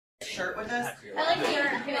shirt with us. I like the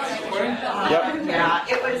art. Yep. Yeah,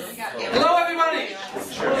 it was. Hello, everybody.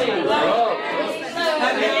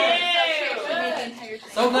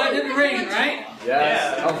 So glad it didn't rain, right?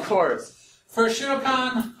 Yes, of course. For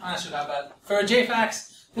Shurocon, for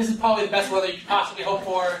Jafax, this is probably the best weather you could possibly hope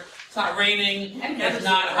for. It's not raining, it's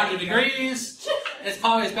not 100 degrees. It's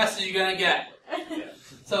probably as best as you're going to get.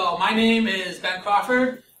 So my name is Ben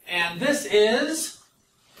Crawford, and this is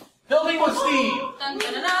Building with Steve. Dun,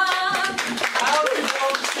 dun, dun, dun. How to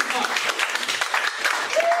build Steampunk.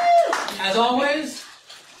 As always,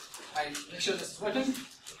 I make sure this is working.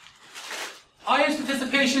 Audience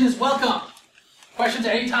participation is welcome. Questions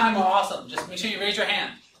at any time are awesome. Just make sure you raise your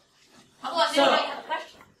hand. Hold on, So- anybody have a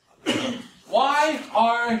question? Why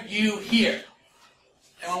are you here?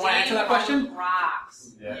 Anyone want to answer that question?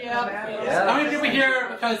 Rocks. How many people are here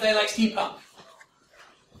because they like steampunk?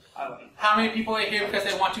 How many people are here because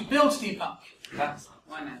they want to build steampunk?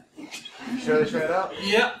 Why not? Sure they try it out?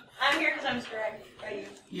 Yep. I'm here because I'm distracted by you.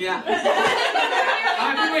 Yeah.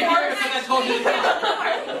 How many people are here because I told you to come?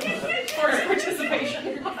 Forced participation.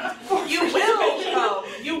 You will come.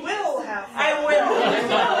 You will have. I will.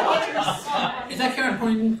 Is that camera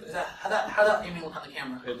pointing? Is that, how that aiming look on the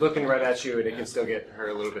camera? It's looking right at you, and it can still get her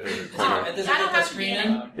a little bit in the Does corner. it get the screen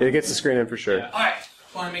in? It gets the screen in for sure. Alright.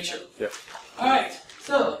 Want to make sure. Yep. Alright.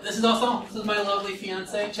 So, this is my lovely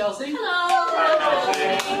fiance, Chelsea. Hello.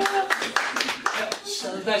 Yep.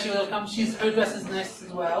 So, glad she will come. Her dress is nice as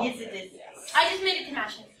well. Yes, it is. I just made it to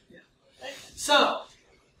match it. So,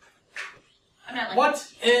 I'm not like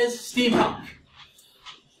what is steampunk?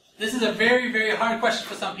 This is a very, very hard question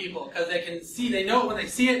for some people because they know it when they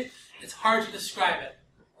see it. It's hard to describe it.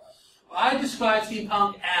 Well, I describe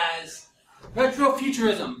steampunk as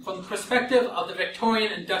retrofuturism from the perspective of the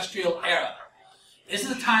Victorian industrial era. This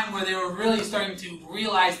is a time where they were really starting to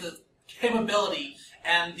realize the capability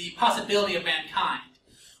and the possibility of mankind,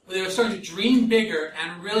 where they were starting to dream bigger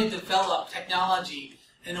and really develop technology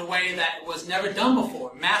in a way that was never done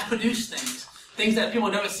before. Mass-produce things that people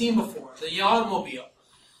have never seen before, the automobile.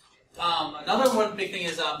 Another one big thing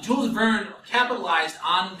is Jules Verne capitalized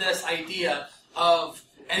on this idea of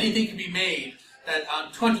anything can be made, that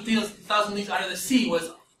 200,000 Leagues Under the Sea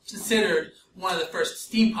was considered one of the first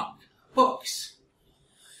steampunk books.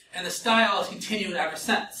 And the style has continued ever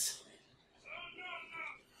since.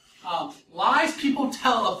 Lies people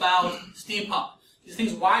tell about steampunk. These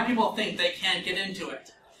things, why people think they can't get into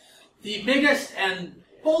it. The biggest and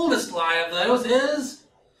boldest lie of those is,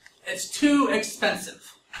 it's too expensive.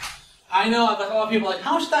 I know I've got a lot of people like,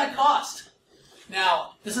 how much does that cost?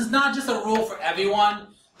 Now, this is not just a rule for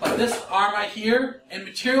everyone, but this arm right here, and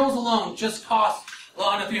materials alone, just cost a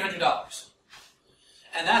little under $300.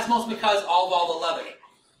 And that's mostly because of all the leather.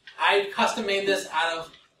 I custom made this out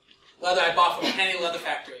of leather I bought from a Penny Leather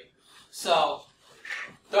Factory. So,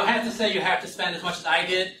 don't have to say you have to spend as much as I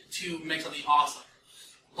did to make something awesome.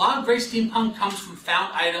 A lot of great steampunk comes from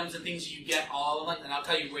found items and things you get all over, and I'll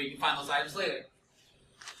tell you where you can find those items later.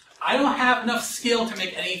 I don't have enough skill to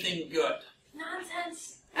make anything good.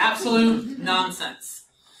 nonsense. Absolute nonsense.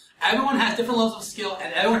 Everyone has different levels of skill,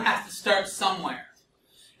 and everyone has to start somewhere.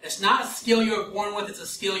 It's not a skill you're born with, it's a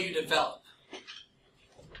skill you develop.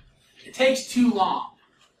 It takes too long.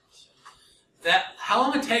 How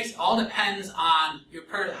long it takes all depends on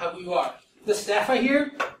how you are. The staff right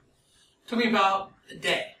here took me about a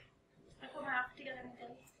day. I put my outfit together in a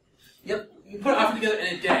day. Yep, you put an outfit together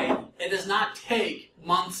in a day. It does not take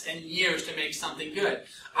months and years to make something good.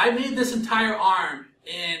 I made this entire arm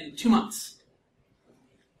in 2 months.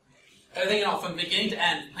 Everything, from beginning to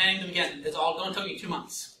end, planning to begin, it's all going to take me 2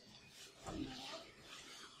 months.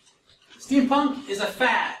 Steampunk is a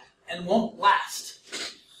fad and won't last.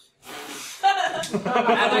 As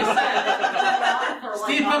I said,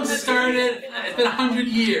 steampunk started, it's been 100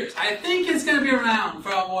 years. I think it's going to be around for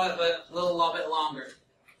a little bit longer.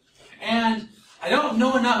 And I don't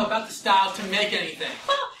know enough about the style to make anything.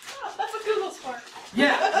 That's what Google's for.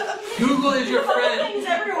 Yeah, Google is your friend. Things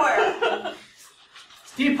everywhere.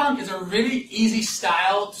 Steampunk is a really easy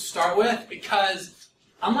style to start with because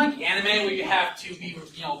unlike anime where you have to be,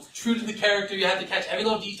 true to the character, you have to catch every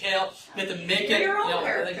little detail, you have to make it, You're your own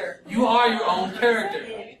character. You are your own character.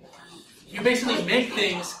 You basically make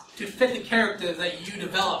things to fit the character that you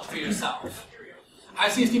develop for yourself.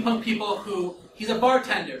 I've seen steampunk people who, he's a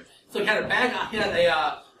bartender, so he had a bag on, he had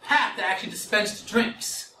a pack that actually dispensed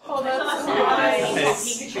drinks. Oh, that's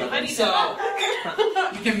nice. So,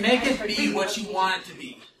 you can make it be what you want it to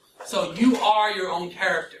be. So you are your own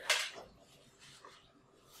character.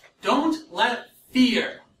 Don't let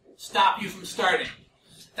fear stop you from starting.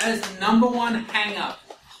 That is the #1 hang-up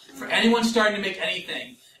for anyone starting to make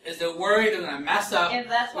anything, is they're worried they're going to mess up, If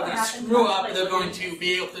that's they're what going to happens, screw that's up, like they're what going to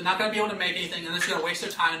be able, they're not going to be able to make anything, and it's going to waste their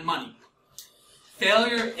time and money.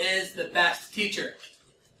 Failure is the best teacher.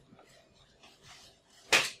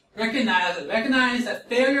 Recognize it. Recognize that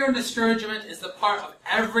failure and discouragement is the part of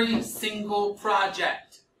every single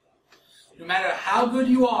project. No matter how good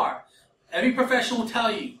you are, every professional will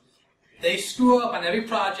tell you they screw up on every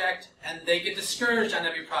project and they get discouraged on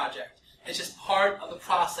every project. It's just part of the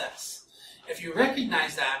process. If you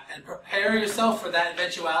recognize that and prepare yourself for that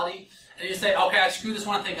eventuality, and you say, okay, I screwed this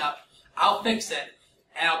one thing up, I'll fix it,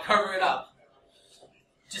 and I'll cover it up.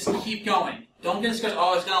 Just keep going. Don't get discouraged,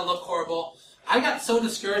 oh, it's going to look horrible. I got so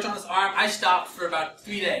discouraged on this arm, I stopped for about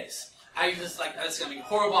 3 days. I was just like, this is going to be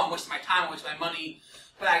horrible, I'm wasting my time, I'm wasting my money.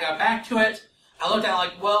 But I got back to it, I looked at it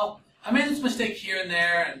like, well, I made this mistake here and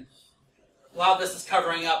there, and a lot of this is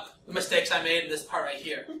covering up the mistakes I made in this part right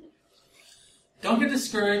here. Don't get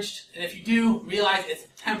discouraged, and if you do, realize it's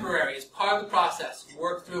temporary. It's part of the process.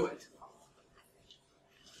 Work through it.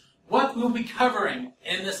 What we'll be covering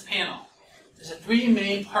in this panel is the 3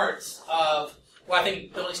 main parts of what I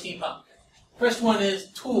think building steampunk. First one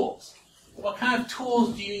is tools. What kind of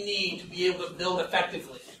tools do you need to be able to build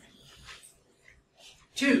effectively?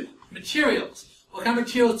 2, materials. What kind of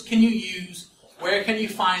materials can you use? Where can you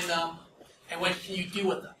find them? And what can you do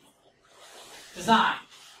with them? Design.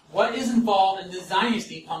 What is involved in designing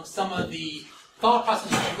steampunk? Some of the thought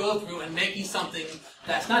process you go through in making something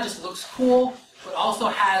that's not just looks cool, but also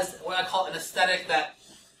has what I call an aesthetic that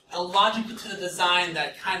a logic to the design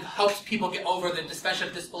that kind of helps people get over the suspension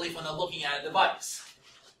of disbelief when they're looking at a device.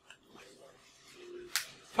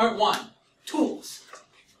 Part 1, tools.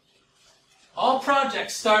 All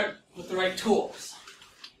projects start with the right tools.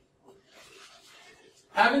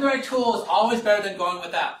 Having the right tool is always better than going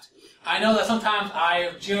without. I know that sometimes I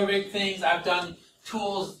have geo-rigged things, I've done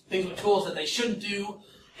things with tools that they shouldn't do,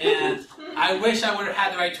 and I wish I would have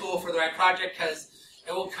had the right tool for the right project because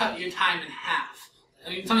it will cut your time in half. I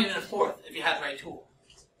mean, something in a fourth if you have the right tool.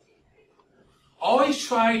 Always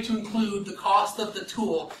try to include the cost of the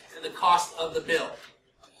tool and the cost of the build.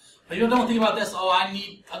 But you don't think about this, oh, I'm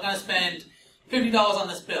going to spend $50 on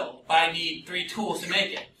this build, but I need 3 tools to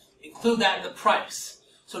make it. Include that in the price.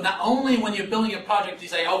 So not only when you're building a project, you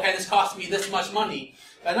say, okay, this costs me this much money,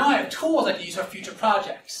 but now I have tools I can use for future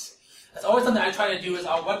projects. That's always something I try to do is,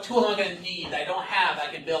 what tools am I going to need that I don't have that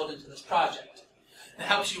I can build into this project? It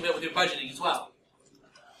helps you with your budgeting as well.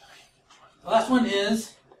 The last one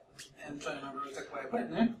is, and I'm trying to remember exactly what I put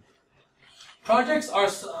in there, projects are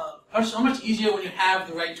so much easier when you have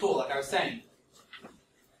the right tool, like I was saying.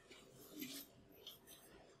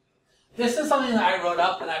 This is something that I wrote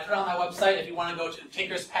up and I put on my website. If you want to go to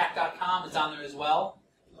tinkerspack.com, it's on there as well.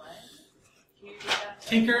 What? Can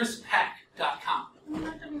you repeat that? tinkerspack.com.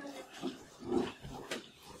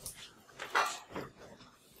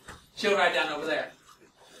 She'll write down over there.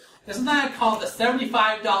 There's something I call the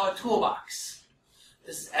 $75 toolbox.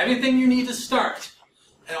 This is everything you need to start.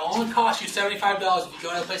 It'll only cost you $75 if you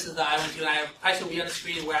go to the places that I went to, and I have prices will be on the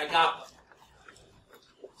screen where I got them.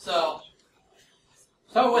 So,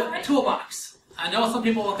 start with a toolbox. I know some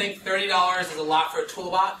people will think $30 is a lot for a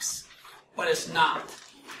toolbox, but it's not.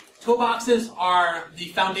 Toolboxes are the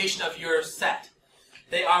foundation of your set.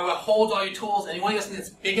 They are what holds all your tools, and you want to get something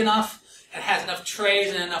that's big enough and has enough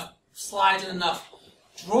trays and enough slides and enough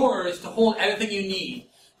drawers to hold everything you need.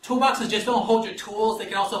 Toolboxes just don't hold your tools, they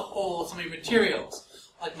can also hold some of your materials.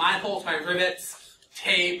 Like mine holds my rivets,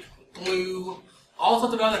 tape, glue, all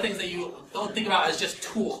sorts of other things that you don't think about as just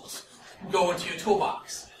tools go into your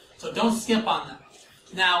toolbox. So don't skimp on them.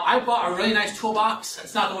 Now, I bought a really nice toolbox.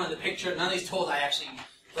 It's not the one in the picture. None of these tools the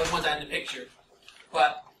ones I had in the picture.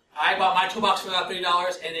 But I bought my toolbox for about $30,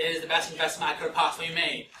 and it is the best investment I could have possibly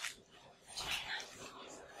made.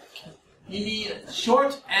 You need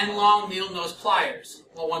short and long needle nose pliers.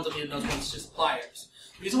 Well, one's a needle nose, one's just pliers.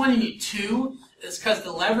 The reason why you need 2 is because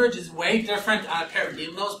the leverage is way different on a pair of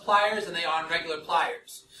needle nose pliers than they are on regular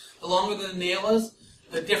pliers. The longer the nail is,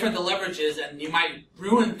 the different the leverage is, and you might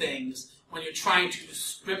ruin things when you're trying to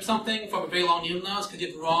grip something from a very long needle nose because you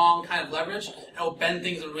have the wrong kind of leverage, and it will bend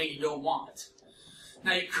things in a way you don't want.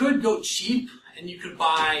 Now, you could go cheap, and you could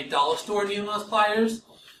buy dollar store needle nose pliers,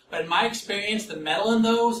 but in my experience, the metal in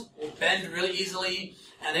those will bend really easily,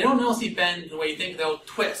 and they don't mostly bend the way you think. They'll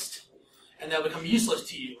twist, and they'll become useless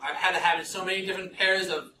to you. I've had to have so many different pairs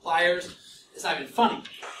of pliers, it's not even funny.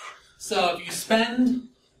 So if you spend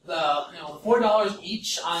the $4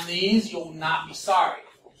 each on these, you'll not be sorry.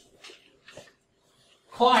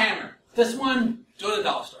 Claw hammer. This one, go to the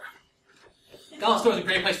dollar store. Dollar store is a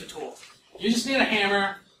great place for tools. You just need a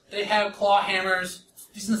hammer. They have claw hammers,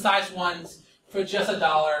 decent sized ones, for just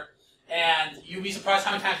 $1, and you'll be surprised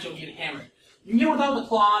how many times you'll get hammered. You can get without the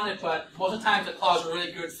claw on it, but most of the time the claws are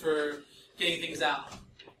really good for getting things out.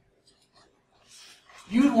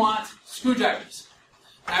 You would want screwdrivers.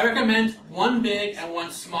 I recommend one big and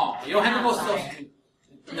one small. You don't have to go so.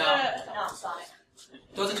 No, Not Sonic.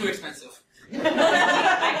 those are too expensive. I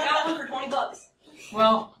got one for $20.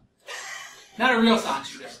 Well, not a real Sonic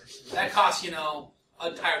screwdriver. That costs, you know,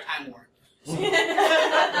 an entire time warp.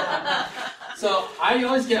 So I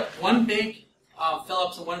always get one big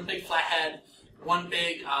Phillips and one big flathead, one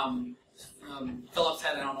big Phillips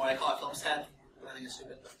head. I don't know why I call it Phillips head. I think it's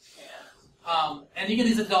stupid. And you get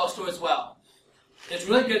these at the dollar store as well. It's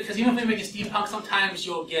really good because even if you make a steampunk, sometimes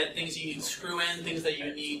you'll get things you need to screw in, things that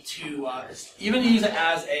you need to even use it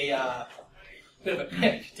as a bit of a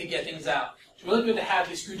pick to get things out. It's really good to have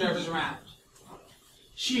these screwdrivers around.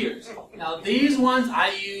 Shears. Now these ones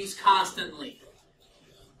I use constantly.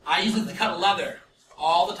 I use them to cut leather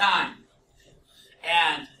all the time.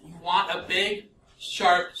 And you want a big,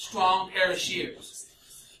 sharp, strong pair of shears.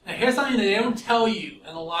 Now here's something that they don't tell you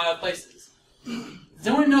in a lot of places. Does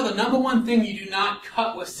anyone know the number one thing you do not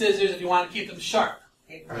cut with scissors if you want to keep them sharp?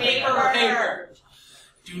 Paper.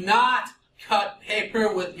 Do not cut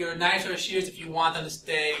paper with your knives or shears if you want them to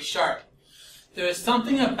stay sharp. There is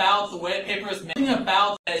something about the way paper is made,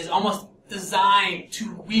 that is almost designed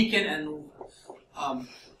to weaken and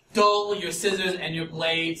dull your scissors and your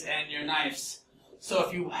blades and your knives. So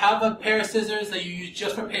if you have a pair of scissors that you use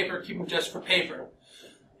just for paper, keep them just for paper.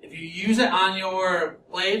 If you use it on your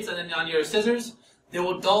blades and then on your scissors, they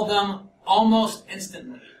will dull them almost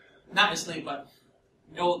instantly. Not instantly, but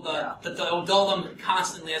it will dull them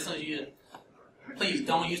constantly as soon as you use it. Please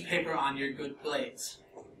don't use paper on your good blades.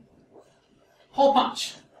 Hole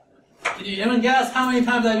punch. Can you anyone guess how many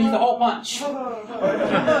times I've used a hole punch?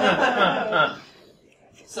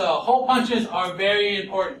 So hole punches are very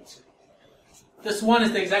important. This one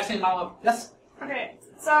is the exact same model. Yes? Okay,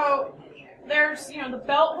 so there's, the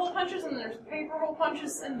belt hole punches and there's paper hole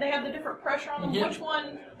punches, and they have the different pressure on them. Yep. Which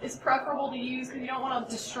one is preferable to use because you don't want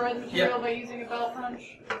to destroy the material by using a belt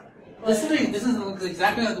punch? This is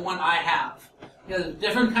exactly the one I have. It has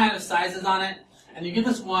different kind of sizes on it, and you get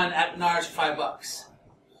this one at Menards for $5.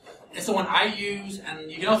 It's the one I use, and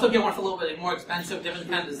you can also get one for a little bit more expensive, different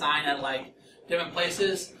kind of design at like different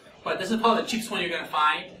places. But this is probably the cheapest one you're going to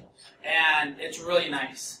find, and it's really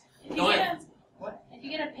nice. If you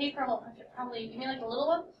get a paper hole punch, probably, you mean like the little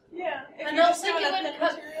one? Yeah. If I you're don't just think doing it a would thick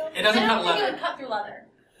cut. material. It doesn't cut I don't think it leather. would cut through leather.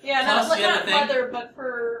 Yeah, Plus, not the other thing- leather, but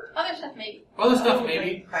for Other stuff maybe. Other stuff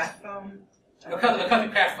maybe. Craft foam. They'll cut the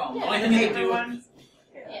craft foam. The only thing you have to do with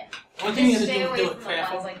the only thing you have to Stay do away with from the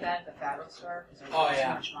craft ones foam. like that at the fabric store because they're Oh, too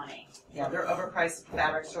yeah. much money. Yeah, they're overpriced at the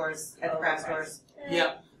fabric stores, at the craft stores.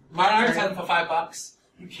 Yep. Menards has them for $5.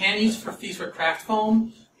 You can use these for craft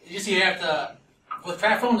foam. You have to. With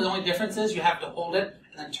craft foam, the only difference is you have to hold it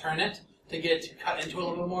and then turn it to get it to cut into it a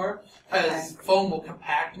little bit more. Because foam will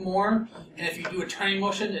compact more, and if you do a turning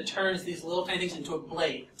motion, it turns these little tiny things into a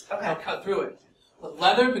blade. It'll cut through it. With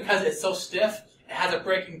leather, because it's so stiff, it has a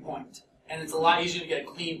breaking point, and it's a lot easier to get a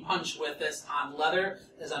clean punch with this on leather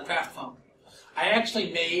than on craft foam. I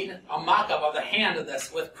actually made a mock-up of the hand of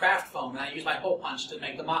this with craft foam, and I used my hole punch to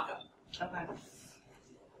make the mock-up. Okay.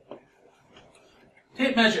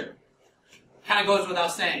 Tape measure. Kind of goes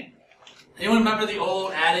without saying. Anyone remember the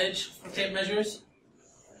old adage for tape measures?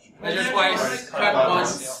 Measure twice, cut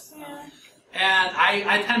once. Yeah. And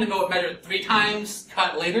I tend to go with measure 3 times,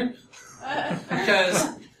 cut later.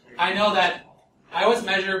 Because I know that I always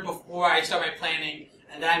measure before I start my planning,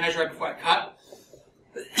 and then I measure right before I cut.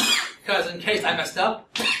 Because in case I messed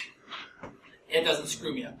up, it doesn't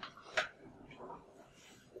screw me up.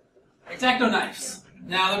 X-Acto knives.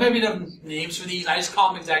 Now, there may be different names for these. I just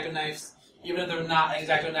call them X-Acto knives. Even if they're not an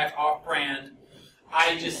X-Acto knife off-brand,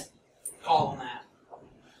 I just call them that.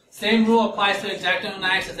 Same rule applies to X-Acto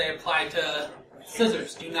knives as they apply to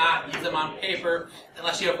scissors. Do not use them on paper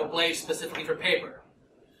unless you have a blade specifically for paper.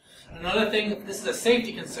 Another thing, this is a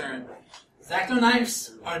safety concern. X-Acto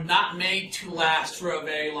knives are not made to last for a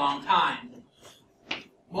very long time.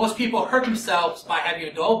 Most people hurt themselves by having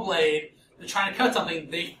a dull blade. They're trying to cut something.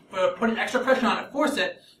 They put an extra pressure on it, force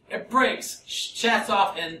it, it breaks, shats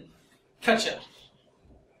off, and cuts you.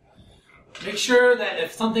 Make sure that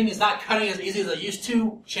if something is not cutting as easy as it used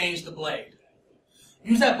to, change the blade.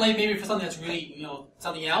 Use that blade maybe for something that's really,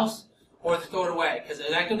 something else, or to throw it away. Because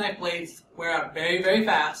X-Acto knife blades wear out very, very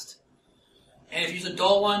fast. And if you use a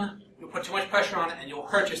dull one, you'll put too much pressure on it and you'll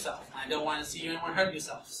hurt yourself. I don't want to see anyone hurt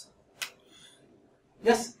yourselves.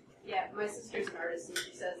 Yes? Yeah, my sister's an artist and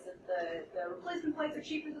she says that the replacement plates are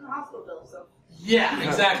cheaper than the hospital bill, so. Yeah,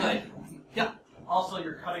 exactly. Yeah. Also,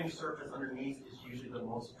 your cutting surface underneath is usually the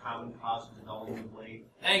most common cause of the dulling of the blade.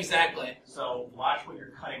 Exactly. So watch what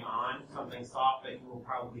you're cutting on. Something soft that you will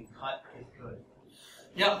probably cut is good.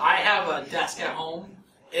 Yep, I have a desk at home.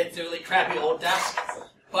 It's a really crappy old desk,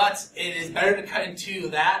 but it is better to cut into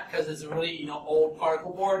that because it's a really old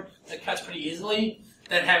particle board that cuts pretty easily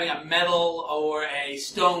than having a metal or a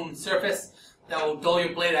stone surface that will dull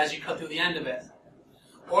your blade as you cut through the end of it.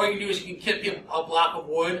 Or you can do is you can get a block of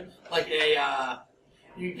wood, like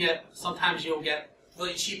sometimes you'll get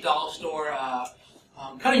really cheap dollar store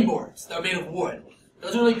cutting boards that are made of wood.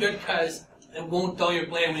 Those are really good because it won't dull your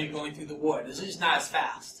blade when you're going through the wood. It's just not as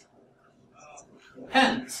fast.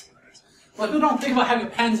 Pens. Well, people don't think about having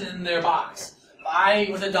pens in their box. I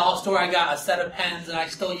was at a dollar store, I got a set of pens, and I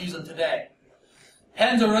still use them today.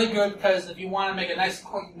 Pens are really good because if you want to make a nice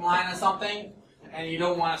quick line on something, and you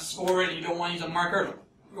don't want to score it, you don't want to use a marker,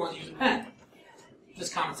 you want to use a pen.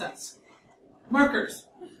 Just common sense. Markers.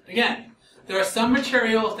 Again, there are some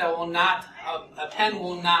materials that will not, a pen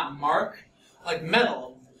will not mark, like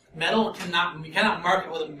metal. Metal you cannot mark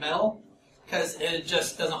it with a metal because it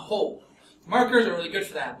just doesn't hold. Markers are really good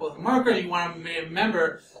for that. But with markers, you want to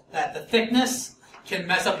remember that the thickness can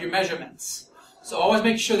mess up your measurements. So always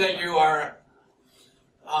make sure that you are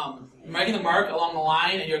making the mark along the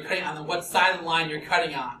line and you're cutting on what side of the line you're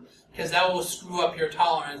cutting on, because that will screw up your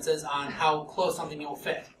tolerances on how close something will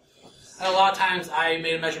fit. And a lot of times I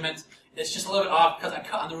made a measurement, it's just a little bit off because I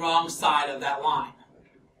cut on the wrong side of that line.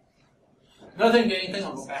 Another thing,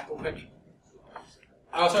 I'll go back real quick.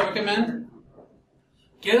 I also recommend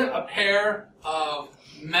get a pair of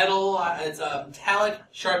metal, metallic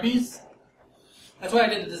Sharpies. That's what I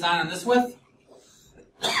did the design on this with.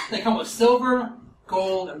 They come with silver,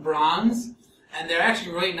 gold, and bronze. And they're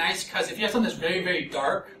actually really nice because if you have something that's very, very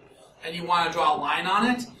dark and you want to draw a line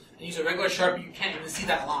on it, and use a regular Sharpie, you can't even see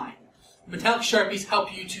that line. Metallic Sharpies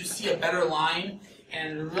help you to see a better line,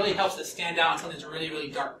 and it really helps it stand out on something that's really,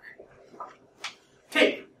 really dark.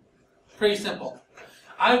 Tape. Pretty simple.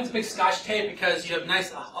 I like to pick Scotch tape because you have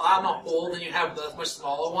a lot more hold than you have the much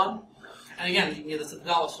smaller one. And again, you can get this at the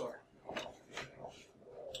dollar store.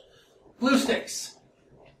 Glue sticks.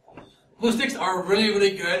 Glue sticks are really,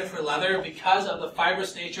 really good for leather because of the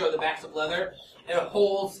fibrous nature of the backs of leather. It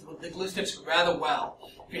holds the glue sticks rather well.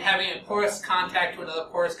 If you're having a porous contact to another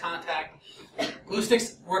porous contact, glue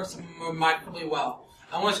sticks works remarkably well.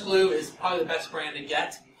 Owens Glue is probably the best brand to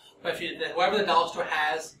get, but whoever the dollar store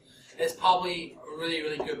has, it's probably a really,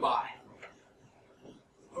 really good buy.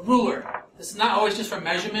 A ruler. This is not always just for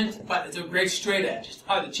measurement, but it's a great straight edge. It's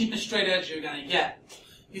probably the cheapest straight edge you're going to get.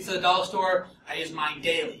 These are the dollar store. I use mine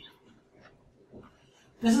daily.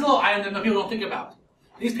 This is a little item that people don't think about.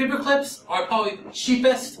 These paper clips are probably the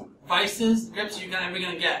cheapest vices, grips you're ever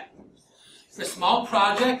going to get. For small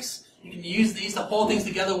projects, you can use these to hold things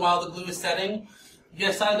together while the glue is setting. You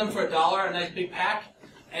get a side of them for $1, a nice big pack,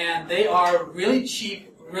 and they are really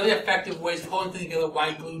cheap, really effective ways of holding things together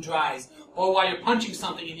while glue dries, or while you're punching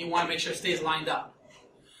something and you want to make sure it stays lined up.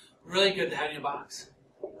 Really good to have in your box.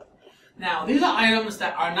 Now, these are items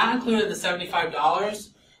that are not included in the $75.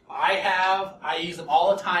 I use them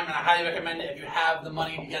all the time, and I highly recommend it if you have the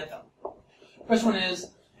money to get them. First one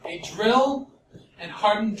is a drill and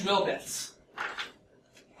hardened drill bits.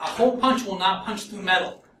 A hole punch will not punch through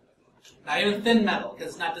metal, not even thin metal, because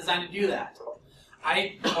it's not designed to do that.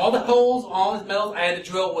 All the holes, all the metals, I had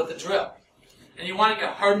to drill with a drill. And you want to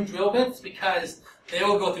get hardened drill bits because they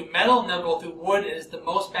will go through metal and they'll go through wood. It is the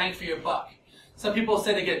most bang for your buck. Some people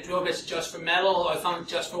say they get drill bits just for metal or some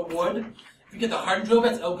just for wood. If you get the hardened drill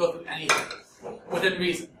bits, it'll go through anything, within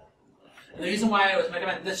reason. And the reason why I was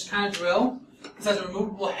recommending this kind of drill is it has a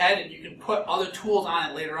removable head and you can put other tools on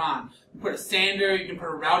it later on. You can put a sander, you can put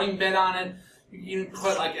a routing bit on it, you can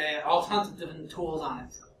put all kinds of different tools on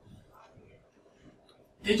it.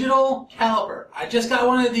 Digital caliper. I just got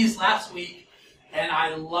one of these last week and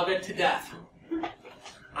I love it to death.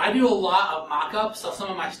 I do a lot of mock-ups of some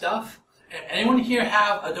of my stuff. If anyone here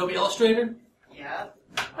have Adobe Illustrator? Yeah.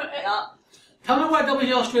 Tell me what Adobe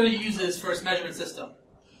Illustrator uses for its measurement system.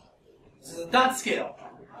 This is a dot scale.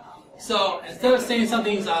 So instead of saying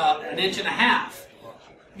something's 1.5 inches,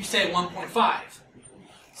 you say 1.5.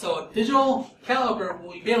 So a digital caliper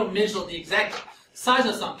will be able to measure the exact size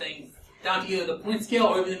of something down to either the point scale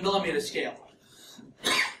or even the millimeter scale.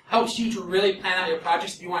 Helps you to really plan out your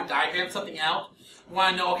projects. If you want to diagram something out, you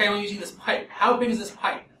want to know, okay, I'm using this pipe. How big is this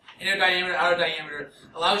pipe? Inner diameter, outer diameter.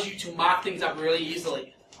 Allows you to mock things up really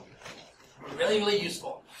easily. Really, really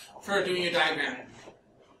useful for doing your diagramming.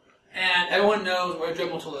 And everyone knows where a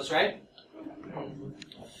Dremel tool is, right?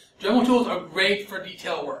 Dremel tools are great for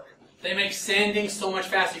detail work. They make sanding so much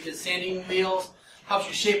faster. You get sanding wheels, helps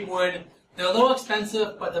you shape wood. They're a little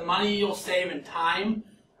expensive, but the money you'll save in time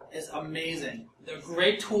is amazing. They're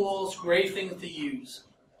great tools, great things to use.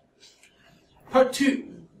 Part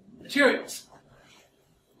 2, materials.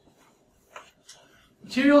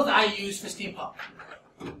 Materials I use for steampunk.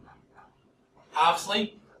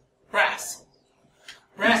 Obviously, brass.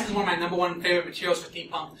 Brass is one of my #1 favorite materials for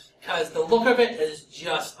steampunk because the look of it is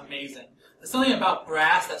just amazing. There's something about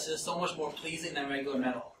brass that's just so much more pleasing than regular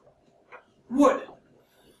metal. Wood.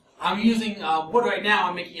 I'm using wood right now.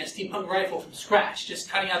 I'm making a steampunk rifle from scratch, just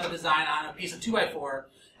cutting out the design on a piece of 2x4,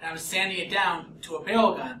 and I'm sanding it down to a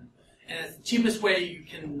barrel gun. And it's the cheapest way you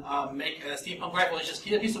can make a steampunk rifle is just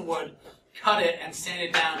get a piece of wood, cut it, and sand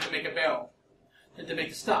it down to make a barrel, to make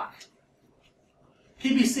the stock.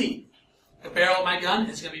 PVC. The barrel of my gun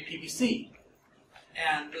is going to be PVC.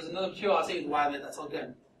 And there's another material I'll say why that's all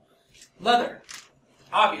good. Leather.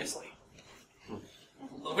 Obviously.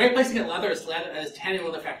 A great place to get leather is Tanny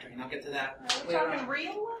Leather Factory, and I'll get to that Are we later talking on.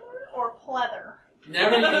 real leather or pleather?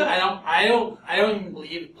 Never even, I don't even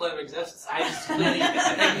believe pleather exists. I just really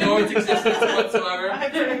ignore its existence whatsoever. I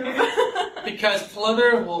approve. Because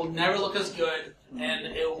pleather will never look as good, and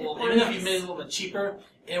it will, even if you made it a little bit cheaper,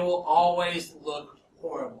 it will always look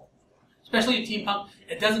horrible. Especially in steampunk,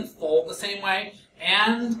 it doesn't fold the same way,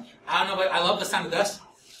 and I don't know, but I love the sound of this.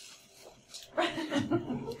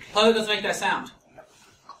 Pleather doesn't make that sound.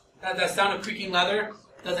 That sound of creaking leather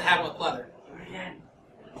doesn't happen with pleather.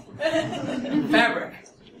 Fabric,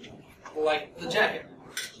 like the jacket.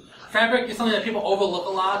 Fabric is something that people overlook a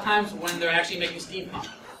lot of times when they're actually making steampunk.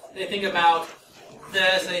 They think about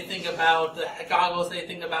this, they think about the goggles, they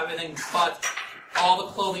think about everything but all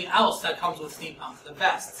the clothing else that comes with steampunk. The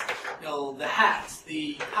vests, the hats,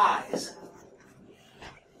 the ties.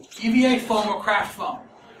 EVA foam or craft foam.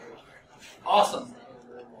 Awesome.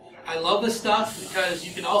 I love this stuff because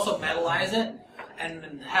you can also metalize it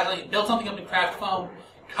and build something up in craft foam,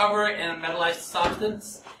 cover it in a metallized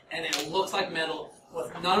substance, and it looks like metal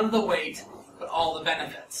with none of the weight but all the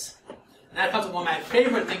benefits. And that comes with one of my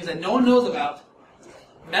favorite things that no one knows about,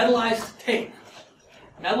 metallized tape.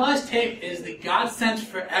 Metallized tape is the godsend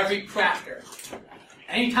for every crafter.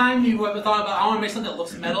 Anytime you've ever thought about, I want to make something that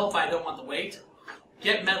looks metal but I don't want the weight,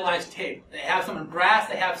 get metallized tape. They have some in brass,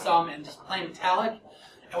 they have some in just plain metallic.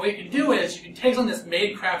 And what you can do is, you can take something that's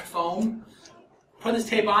made craft foam, put this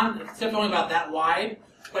tape on, it's only about that wide,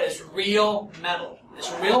 but it's real metal. It's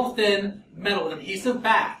real thin metal with an adhesive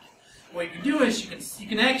back. What you can do is, you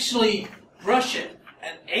can actually brush it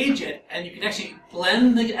and age it, and you can actually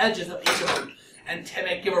blend the edges of each of them, and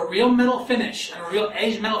give a real metal finish, and a real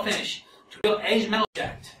aged metal finish, to a real aged metal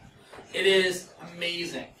object. It is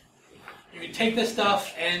amazing. You can take this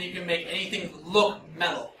stuff, and you can make anything look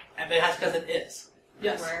metal, and that's because it is.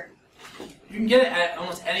 Yes. Where? You can get it at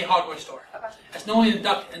almost any hardware store. Okay. It's normally in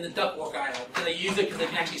the ductwork aisle because they use it because they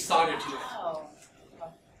can actually solder to it. Oh.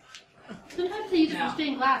 Sometimes they use it for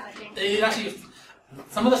stained glass, I think. They actually use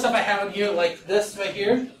some of the stuff I have in here, like this right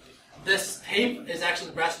here. This tape is actually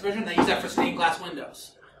the brass version. They use that for stained glass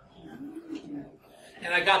windows,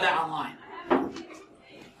 and I got that online.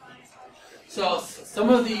 So some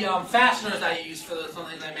of the fasteners I use for some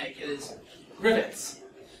things I make is rivets.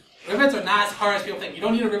 Rivets are not as hard as people think. You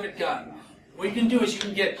don't need a rivet gun. What you can do is you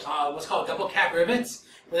can get what's called double cap rivets,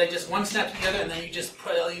 where they just one snap together and then you just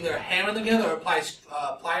put either hammer them together or apply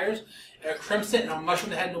pliers, or crimps it and it'll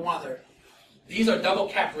mushroom the head into one other. These are double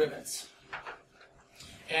cap rivets.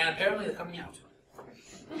 And apparently they're coming out.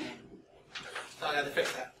 So I got to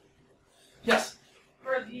fix that. Yes?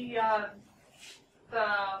 For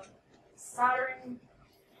the soldering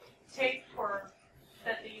tape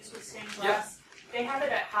that they use with stained glass, they have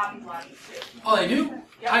it at Hobby Lobby too. Oh, they do?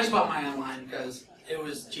 Yep. I just bought mine online because it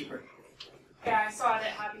was cheaper. Yeah, I saw it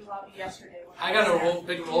at Hobby Lobby yesterday. I got a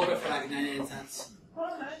big roll of it for like 99 cents.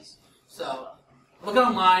 Oh, nice. So, look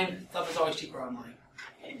online. Stuff is always cheaper online.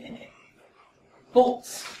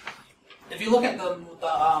 Bolts. If you look at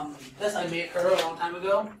this I made her a long time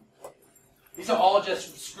ago, these are all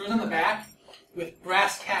just screws on the back with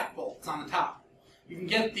brass cap bolts on the top. You can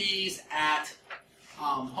get these at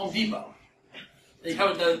Home Depot. They're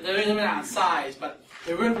limited on size, but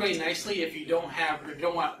they work really nicely. If you don't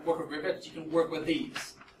want to work with rivets, you can work with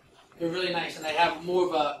these. They're really nice, and they have more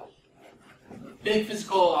of a big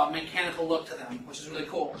physical mechanical look to them, which is really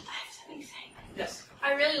cool. I have something to say. Yes.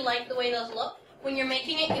 I really like the way those look. When you're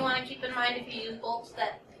making it, you want to keep in mind if you use bolts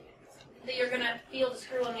that you're going to feel the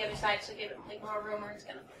screw on the other side, so give it like more room or it's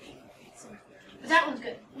going to... But that one's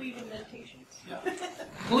good. Leaving meditations. Yeah.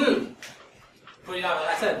 Glue. But yeah, like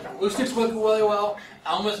I said, glue sticks work really well.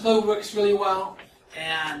 Elmer's glue works really well.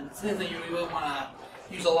 and it's something that you really want to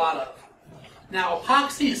use a lot of. Now,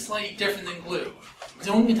 epoxy is slightly different than glue. Does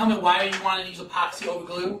anyone can tell me why you want to use epoxy over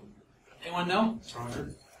glue? Anyone know?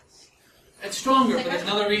 Stronger. It's stronger, but there's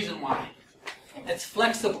another reason why. It's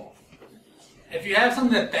flexible. If you have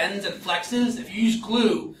something that bends and flexes, if you use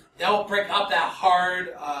glue, that will break up that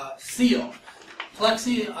hard seal.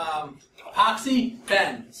 Epoxy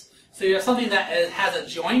bends. So you have something that has a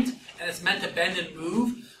joint and it's meant to bend and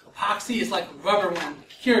move. Epoxy is like rubber when it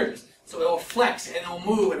cures. So it will flex and it will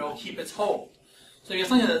move and it will keep its hold. So if you have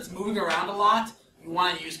something that's moving around a lot, you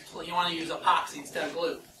want to use epoxy instead of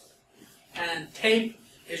glue. And tape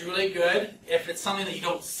is really good if it's something that you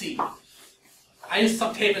don't see. I use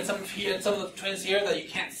some tape in some of the twins here that you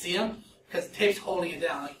can't see them because tape's holding it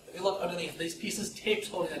down. Like if you look underneath these pieces, tape's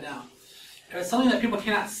holding it down. If it's something that people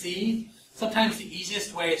cannot see, sometimes the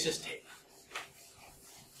easiest way is just tape.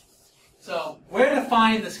 So where to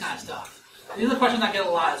find this kind of stuff? These are the questions I get a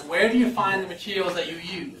lot: is where do you find the materials that you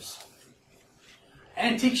use?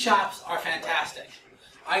 Antique shops are fantastic.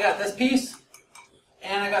 I got this piece,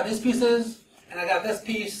 and I got these pieces, and I got this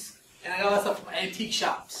piece, and I got all that stuff from antique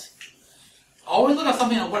shops. Always look at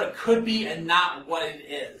something on what it could be and not what it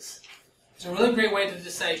is. It's a really great way to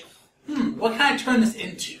just say, what can I turn this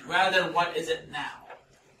into, rather than what is it now?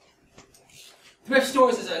 Thrift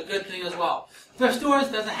stores is a good thing as well. Thrift stores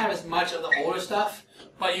doesn't have as much of the older stuff,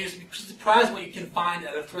 but you'd be surprised what you can find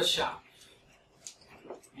at a thrift shop.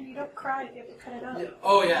 And you don't cry if you have to cut it up.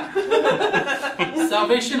 Oh yeah.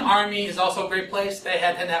 Salvation Army is also a great place. They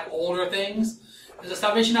tend to have older things. There's a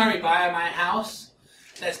Salvation Army by my house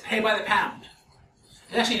that's paid by the pound.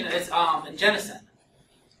 It's in Jenison.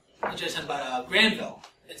 Not Jenison, but Granville.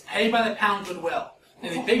 It's paid by the pound Goodwill. They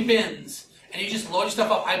have these big bins, and you just load your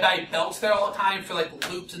stuff up. I buy belts there all the time for like the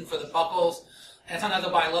loops and for the buckles. And sometimes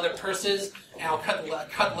I'll buy leather purses, and I'll cut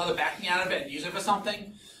leather backing out of it and use it for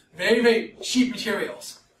something. Very, very cheap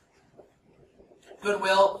materials.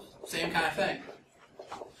 Goodwill, same kind of thing.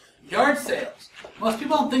 Yard sales. Most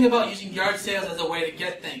people don't think about using yard sales as a way to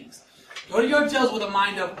get things. Go to yard sales with a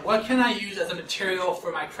mind of, what can I use as a material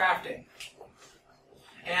for my crafting?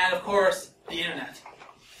 And of course, the internet.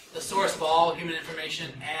 The source of all human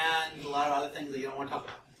information and a lot of other things that you don't want to talk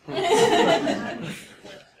about.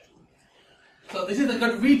 So these are the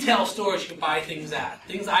good retail stores you can buy things at.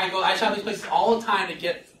 I shop these places all the time to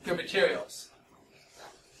get good materials.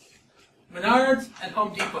 Menards and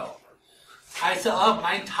Home Depot. I sell up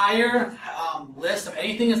my entire list of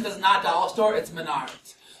anything that does not dollar store, it's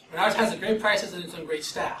Menards. Menards has great prices and some great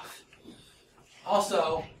staff.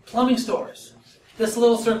 Also, plumbing stores. This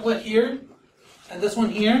little circlet here and this one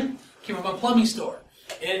here came from a plumbing store.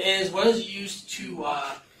 It is what is used to,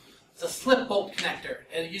 it's a slip bolt connector.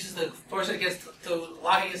 And it uses to force it to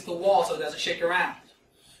lock against the wall so it doesn't shake around.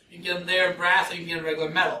 You can get them there in brass or you can get them in regular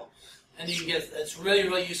metal. And you can get, it's really,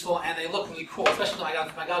 really useful and they look really cool, especially when I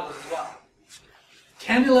got my goggles as well.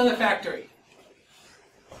 Tandy Leather Factory.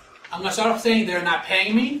 I'm going to start off saying they're not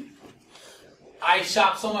paying me. I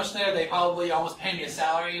shop so much there, they probably almost pay me a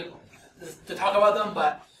salary to talk about them,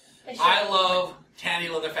 but I love Tandy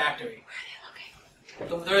Leather Factory.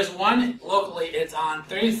 There is one locally, it's on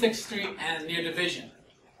 36th Street and near Division.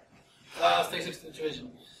 36th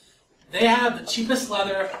Division. They have the cheapest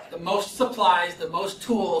leather, the most supplies, the most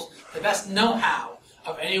tools, the best know-how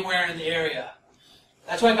of anywhere in the area.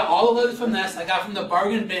 That's why I got all the leather from this. I got from the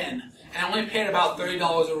bargain bin, and I only paid about $30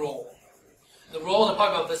 a roll. The rolls are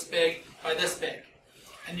probably about this big by this big.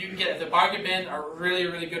 And you can get, the bargain bin are really,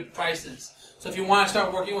 really good prices. So if you want to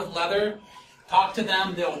start working with leather, talk to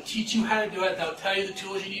them. They'll teach you how to do it. They'll tell you the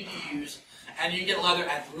tools you need to use. And you can get leather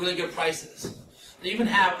at really good prices. They even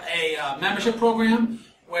have a membership program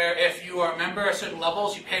where if you are a member at certain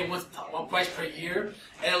levels, you pay one price per year.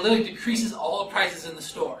 And it literally decreases all the prices in the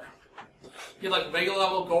store. You have like regular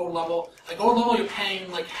level, gold level. At gold level, you're paying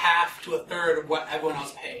like half to a third of what everyone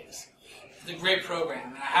else pays. It's a great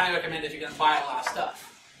program, and I highly recommend it if you're going to buy a lot of stuff.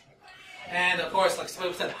 And of course, like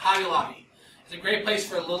somebody said, Hobby Lobby. It's a great place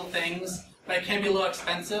for little things, but it can be a little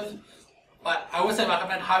expensive. But I would say I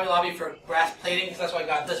recommend Hobby Lobby for brass plating, because that's why I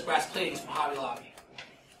got this brass plating from Hobby Lobby.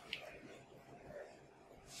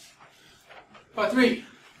 Part 3,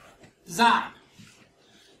 design.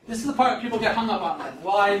 This is the part people get hung up on. Like,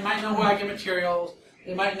 well, I might know where I get materials.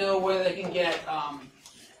 They might know where they can get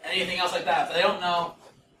anything else like that, but they don't know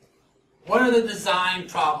what are the design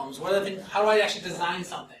problems. What are the things, how do I actually design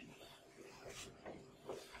something?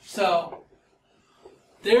 So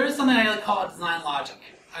there is something I like to call design logic.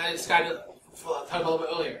 I described it, talked about a little bit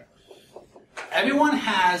earlier. Everyone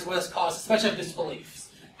has what is called suspension of disbelief.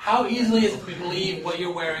 How easily is it to believe what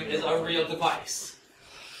you're wearing is a real device?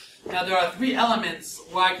 Now there are three elements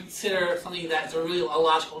where I consider something that's a really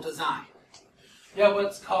illogical design. You have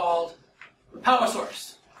what's called the power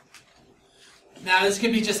source. Now this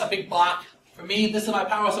could be just a big block. For me, this is my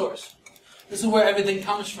power source. This is where everything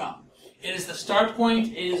comes from. It is the start point.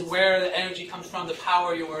 It is where the energy comes from to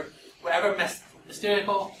power your whatever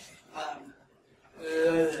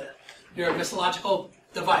your mythological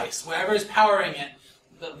device. Whatever is powering it,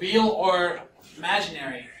 the real or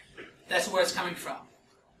imaginary, that's where it's coming from.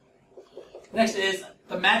 Next is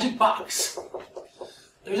the magic box.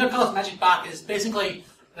 The reason I call this magic box is basically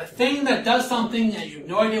the thing that does something and you have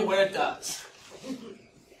no idea what it does.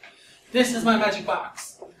 This is my magic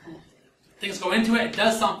box. Things go into it, it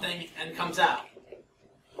does something, and comes out.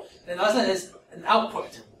 Then the other is an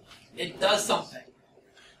output. It does something.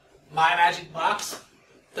 My magic box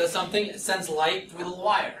does something, it sends light through the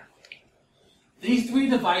wire. These three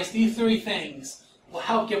things will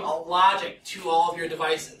help give a logic to all of your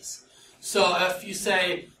devices. So if you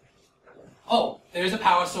say, oh, there's a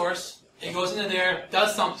power source, it goes into there,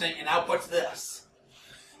 does something, and outputs this.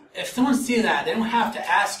 If someone sees that, they don't have to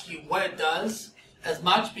ask you what it does as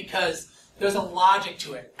much because there's a logic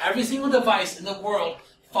to it. Every single device in the world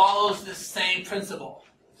follows the same principle.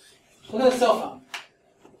 Look at the cell phone.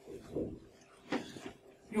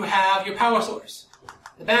 You have your power source,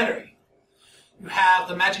 the battery. You have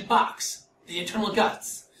the magic box, the internal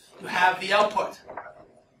guts. You have the output,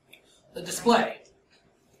 the display.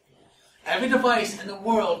 Every device in the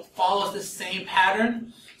world follows the same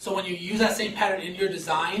pattern, so when you use that same pattern in your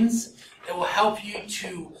designs, it will help you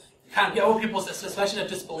to kind of get over people's suspension of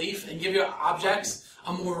disbelief and give your objects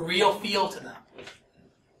a more real feel to them.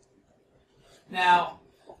 Now,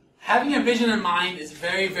 having a vision in mind is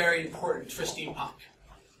very, very important for steampunk.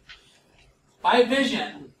 By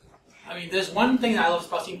vision, I mean, there's one thing that I love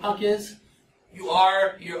about steampunk is you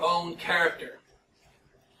are your own character.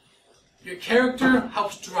 Your character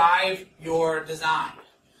helps drive your design.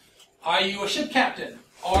 Are you a ship captain?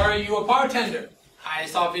 Or are you a bartender? I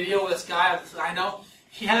saw a video with this guy I know.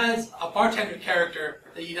 He has a bartender character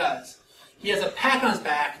that he does. He has a pack on his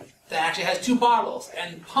back that actually has 2 bottles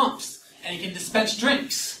and pumps, and he can dispense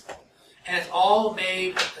drinks. And it's all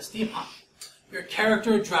made of steampunk. Your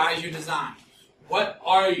character drives your design. What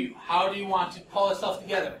are you? How do you want to pull yourself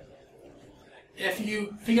together? If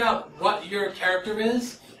you figure out what your character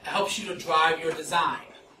is, it helps you to drive your design.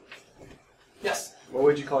 Yes? What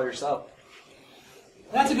would you call yourself?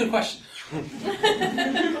 That's a good question.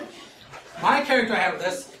 My character I have with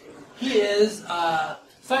this, he is a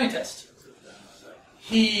scientist.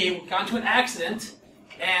 He got into an accident,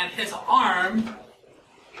 and his arm,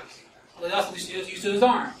 well, he also used his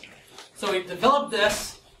arm. So he developed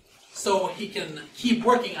this so he can keep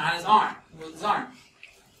working on his arm, with his arm.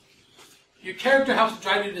 Your character helps to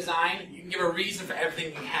drive your design. You can give a reason for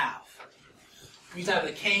everything you have. He's out of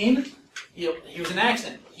the cane. He was in an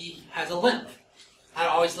accident. He has a limp. I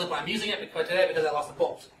don't always limp when I'm using it, but today because I lost a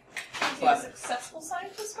bolt. Is he a successful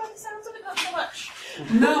scientist by the sounds of it? Not so much.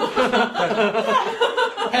 No.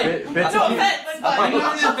 Hey, No offense, but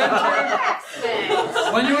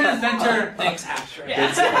when you're an inventor, things happen.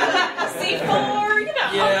 yeah. C4, you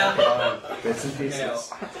know. Yeah. Bits and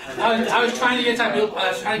pieces. I was trying to get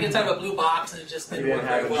inside of a blue box, and it just didn't work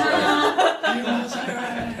very well.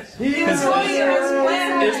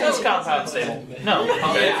 Is this compound stable? No.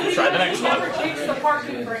 Okay, Yeah. try the next Never one. takes the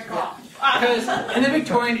parking brake off. Because in the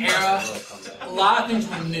Victorian era, a lot of things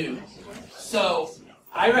were new. So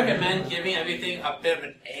I recommend giving everything a bit of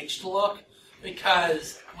an aged look,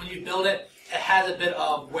 because when you build it, it has a bit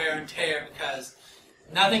of wear and tear, because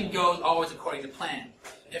nothing goes always according to plan.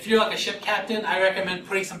 If you're like a ship captain, I recommend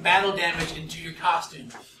putting some battle damage into your costume.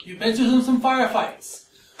 You've been through some firefights.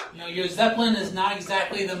 You know, your Zeppelin is not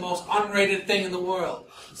exactly the most unrated thing in the world.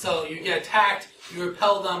 So you get attacked, you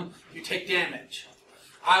repel them, you take damage.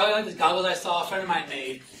 I like this goggles I saw a friend of mine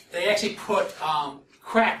made. They actually put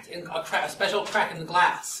a special crack in the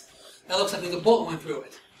glass. That looks like the bullet went through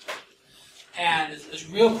it. And it's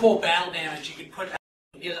real cool battle damage you can put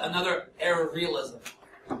gives another air of realism.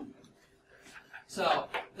 So,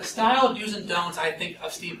 the style do's and don'ts, I think,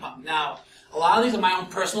 of steampunk. Now, a lot of these are my own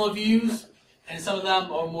personal views, and some of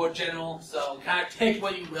them are more general, so kind of take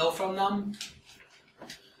what you will from them.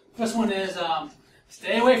 First one is,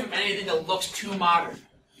 stay away from anything that looks too modern.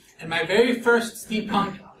 In my very first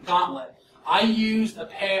steampunk gauntlet, I used a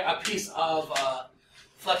piece of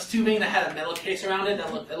flex tubing that had a metal case around it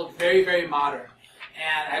that looked very, very modern,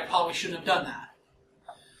 and I probably shouldn't have done that.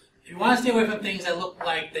 If you want to stay away from things that look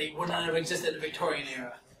like they wouldn't have existed in the Victorian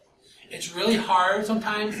era, it's really hard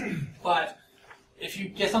sometimes, but if you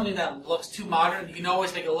get something that looks too modern, you can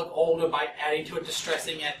always make it look older by adding to it,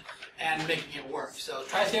 distressing it, and making it work. So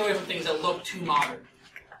try to stay away from things that look too modern.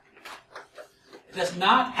 It does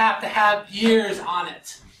not have to have gears on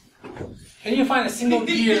it. Can you find a single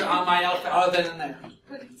gear on my outfit other than there?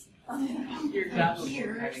 Your job's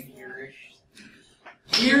having yours.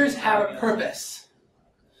 Gears have a purpose.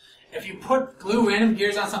 If you glue random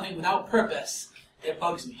gears on something without purpose, it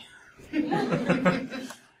bugs me.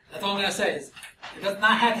 That's all I'm going to say. Is it does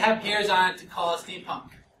not have to have gears on it to call it steampunk.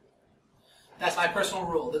 That's my personal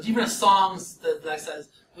rule. There's even songs that says,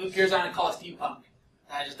 glue gears on it and call it steampunk.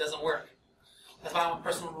 That just doesn't work. That's my own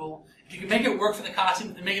personal rule. If you can make it work for the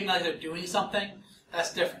costume, to make it like they're doing something,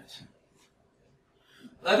 that's different.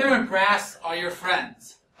 Leather and brass are your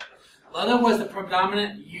friends. Leather was the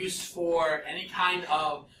predominant use for any kind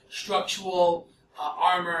of structural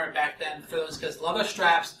armor back then for those, because leather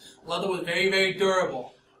straps, leather was very, very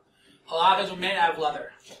durable. A lot of things were made out of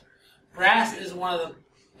leather. Brass is one of the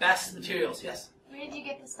best materials, yes? Where did you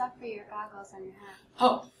get the stuff for your goggles on your hat?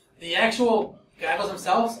 Oh, the actual goggles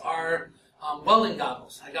themselves are welding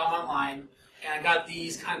goggles. I got them online, and I got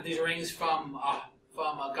these rings from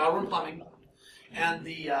Godwin Plumbing, and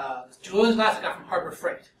the jeweler's glass I got from Harbor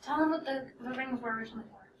Freight. Tell them what the rings were originally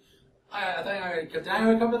for. I think did I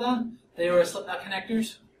already cover them? They were slip knot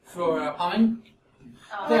connectors for plumbing.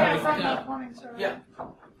 Yeah, from the plumbing store. Yeah.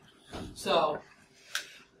 So,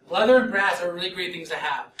 leather and brass are really great things to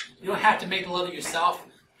have. You don't have to make the leather yourself.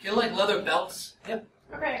 Get like leather belts. Yep.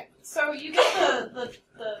 Okay, so you get the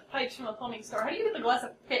pipes from the plumbing store. How do you get the glass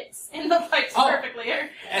that fits in the pipes perfectly?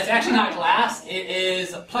 It's actually not glass. It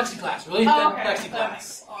is plexiglass. Really thin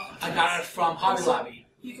plexiglass. I got it from Hobby Lobby.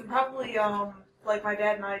 You can probably, like my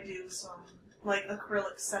dad and I do some, like,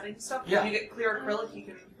 acrylic setting stuff. Yeah. When you get clear acrylic, you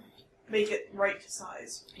can make it right to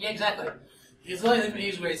size. Yeah, exactly. There's really different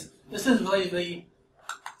easy ways. This is really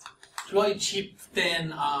cheap,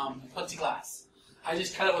 thin plexiglass. I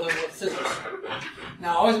just cut it with scissors.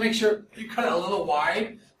 Now, always make sure you cut it a little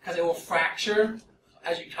wide, because it will fracture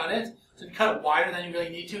as you cut it. So if you cut it wider than you really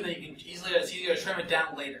need to, then you can it's easier to trim it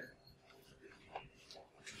down later.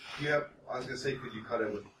 Yeah, I was gonna say, could you cut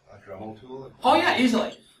it with a Dremel tool? Oh yeah,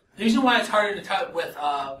 easily. The reason why it's harder to cut with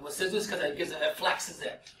scissors because it flexes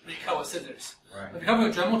it when you cut with scissors. Right. But if you cut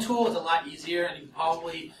with a Dremel tool, it's a lot easier, and you can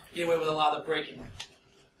probably get away with a lot of the breaking.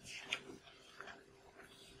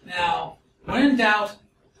 Now, when in doubt,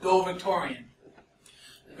 go Victorian.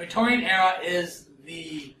 The Victorian era is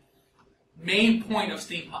the main point of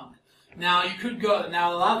steampunk. Now, you could go.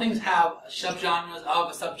 Now, a lot of things have subgenres of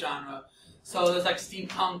a subgenre. So there's like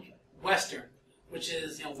steampunk western, which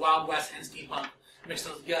is Wild West and steampunk. Mix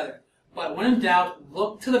those together. But when in doubt,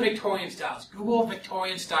 look to the Victorian styles. Google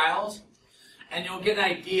Victorian styles, and you'll get an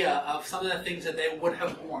idea of some of the things that they would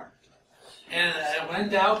have worn. And when in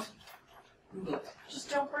doubt, Google it. Just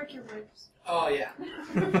don't break your ribs. Oh, yeah.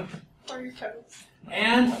 Or your toes.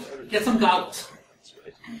 And get some goggles.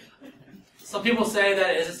 Some people say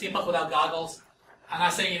that it is a steampunk without goggles. I'm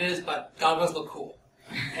not saying it is, but goggles look cool.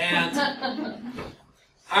 And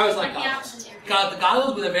I always like goggles. The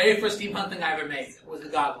goggles were the very first steampunk thing I ever made, was the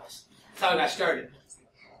goggles. That's how I got started.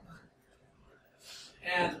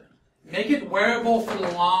 And make it wearable for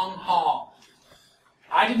the long haul.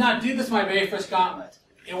 I did not do this in my very first gauntlet.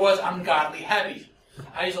 It was ungodly heavy.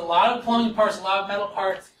 I used a lot of plumbing parts, a lot of metal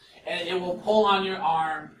parts, and it will pull on your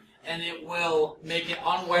arm, and it will make it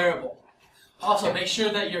unwearable. Also, make sure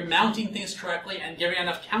that you're mounting things correctly and giving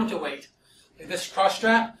enough counterweight. Like this cross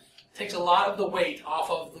strap takes a lot of the weight off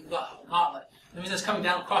of the gauntlet. That means it's coming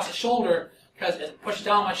down across the shoulder because it pushes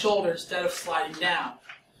down my shoulder instead of sliding down.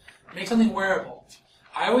 Make something wearable.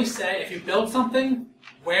 I always say, if you build something,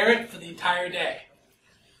 wear it for the entire day.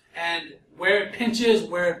 And where it pinches,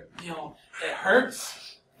 where it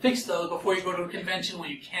hurts, fix those before you go to a convention when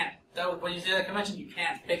you can't. When you see at a convention, you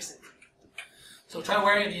can't fix it. So try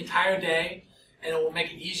wearing it the entire day, and it will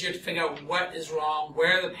make it easier to figure out what is wrong,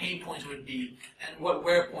 where the pain points would be, and what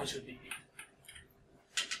wear points would be.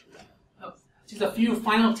 So, just a few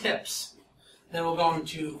final tips, then we'll go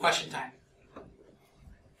into question time.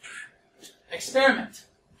 Experiment.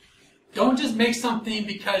 Don't just make something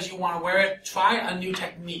because you want to wear it. Try a new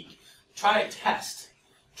technique. Try a test.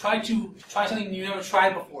 Try something you never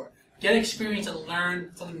tried before. Get experience and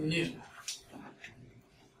learn something new.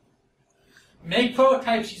 Make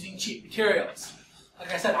prototypes using cheap materials.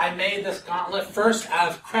 Like I said, I made this gauntlet first out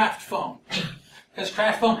of craft foam. Because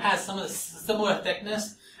craft foam has some of the similar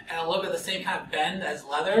thickness and a little bit of the same kind of bend as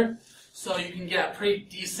leather. So you can get a pretty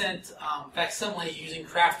decent facsimile using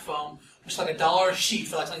craft foam, which is like $1 a sheet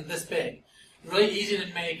for like something this big. Really easy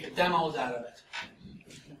to make demos out of it.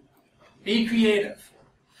 Be creative.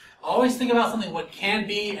 Always think about something what can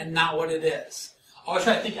be and not what it is. Always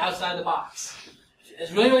try to think outside the box.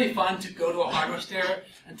 It's really, really fun to go to a hardware store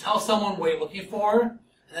and tell someone what you're looking for, and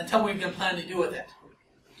then tell them what you're going to plan to do with it.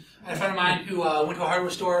 I had a friend of mine who went to a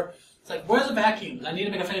hardware store. It's like, where's the vacuum? I need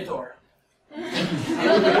to make a flamethrower.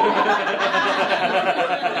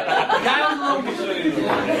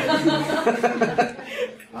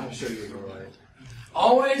 I'm sure you're right.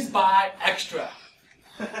 Always buy extra.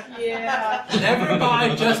 Yeah. Never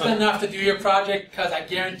buy just enough to do your project, because I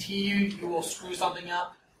guarantee you will screw something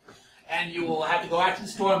up and you will have to go out to the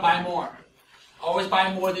store and buy more. Always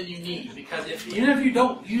buy more than you need, because even if you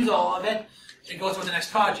don't use all of it, it goes with the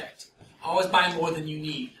next project. Always buy more than you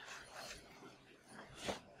need.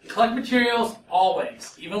 Collect materials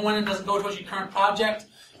always, even when it doesn't go towards your current project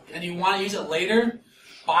and you want to use it later,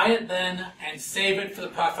 buy it then and save it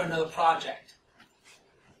for another project.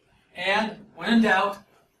 And when in doubt,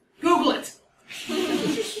 Google it.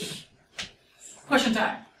 Question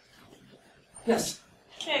time. Yes.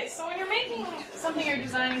 Okay, so when you're making something or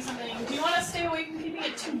designing something, do you want to stay away from keeping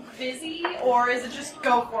it too busy, or is it just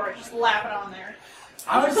go for it, just lap it on there?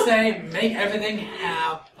 I would say make everything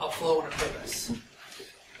have a flow and a purpose.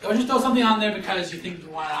 Don't just throw something on there because you think you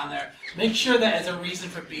want it on there. Make sure that there's a reason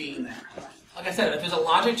for being there. Like I said, if there's a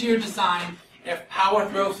logic to your design, if power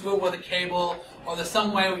throws through it with a cable, or there's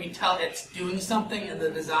some way we can tell it's doing something in the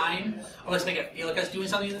design, or let's make it feel like it's doing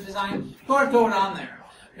something in the design, go ahead and throw it on there.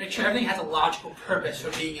 Make sure everything has a logical purpose for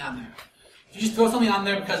being on there. If you just throw something on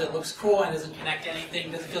there because it looks cool and doesn't connect to anything,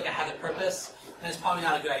 doesn't feel like it has a purpose, then it's probably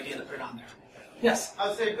not a good idea to put it on there. Yes? I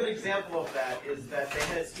would say a good example of that is that they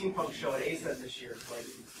had a steampunk show at ASET this year, like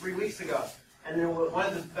 3 weeks ago. And then one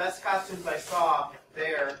of the best costumes I saw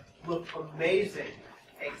there looked amazing,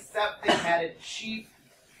 except they had a cheap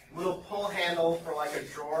little pull handle for like a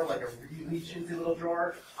drawer, like a really chintzy little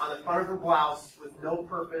drawer, on the front of her blouse with no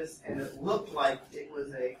purpose, and it looked like it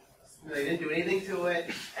was they didn't do anything to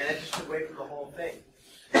it, and it just took away from the whole thing.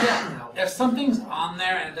 Yeah. If something's on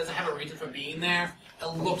there and it doesn't have a reason for being there, it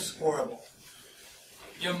looks horrible.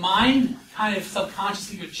 Your mind kind of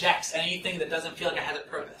subconsciously rejects anything that doesn't feel like it has a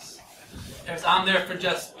purpose. If it's on there for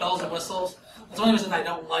just bells and whistles, that's one of the reasons I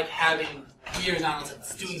don't like having gears on unless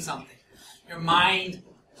it's doing something. Your mind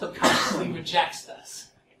subconsciously rejects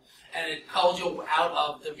this, and it calls you out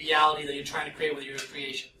of the reality that you're trying to create with your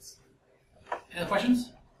creations. Any other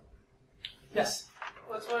questions? Yes?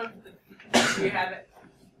 What's one of the,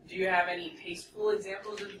 do you have any tasteful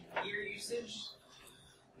examples of gear usage?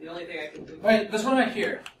 The only thing I can think of. Right, this one right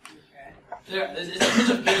here. Okay. There's an image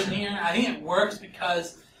of gears in here. I think it works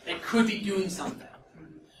because it could be doing something.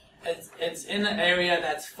 It's in an area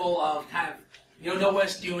that's full of kind of, you don't know what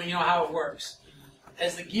it's doing, you know how it works.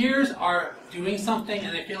 As the gears are doing something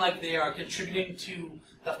and they feel like they are contributing to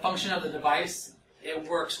the function of the device, it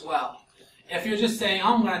works well. If you're just saying,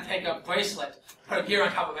 I'm going to take a bracelet, put a gear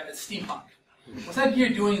on top of it, it's steampunk. What's that gear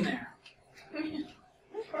doing there?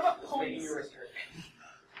 What about pulleys?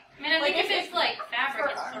 I mean, I think if it's like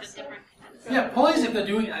fabric, it's sort of different. Yeah, pulleys, if they're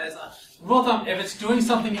doing, as a rule of thumb, if it's doing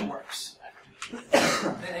something, it works.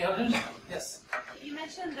 Any others? Yes. You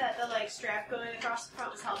mentioned that the strap going across the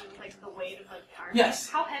front was helping with the weight of the arm. Yes.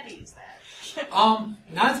 How heavy is that?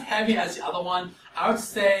 Not as heavy as the other one. I would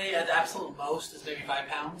say at the absolute most is maybe 5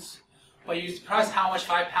 pounds. But you're surprised how much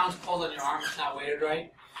 5 pounds pulls on your arm if it's not weighted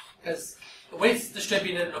right. Because the weight's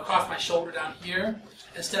distributed across my shoulder down here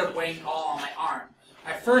instead of weighing all on my arm.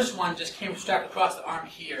 My first one just came strapped across the arm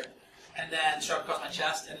here, and then strapped across my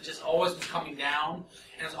chest, and it just always was coming down,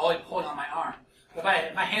 and it was always pulling on my arm. But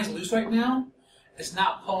if my hand's loose right now, it's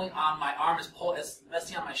not pulling on my arm, it's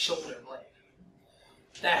resting on my shoulder blade.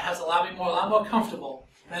 That has allowed me a lot more comfortable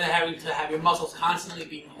than having to have your muscles constantly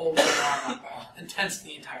being holding your arm up and tense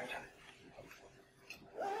the entire time.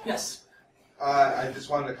 Yes? I just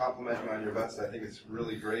wanted to compliment you on your vest. I think it's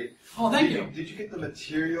really great. Oh, thank you. Did you get the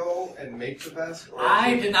material and make the vest? Or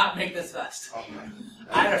I did not make this vest. Okay.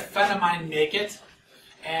 I had a friend of mine make it,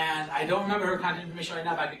 and I don't remember her contact information right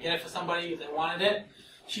now, but I could get it for somebody if they wanted it.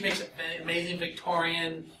 She makes amazing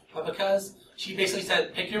Victorian replicas. She basically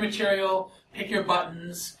said, pick your material, pick your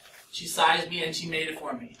buttons. She sized me, and she made it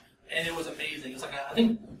for me. And it was amazing. It was like, I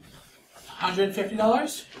think,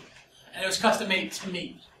 $150, and it was custom made to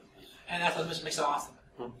me. And that's what makes it awesome.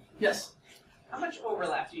 Yes? How much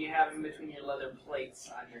overlap do you have in between your leather plates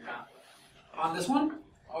on your gauntlet? On this one?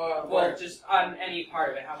 Well, just on any part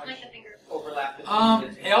of it, how much Like the finger. overlap between the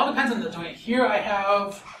two? It all depends on the joint. Here I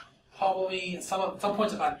have probably some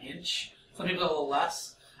points about an inch. Some people a little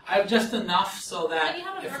less. I have just enough so that Do you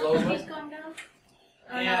have a it flows vertical right. piece going down?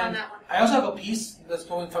 Or not on And that one? I also have a piece that's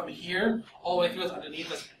going from here all the way through underneath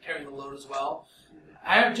that's carrying the load as well.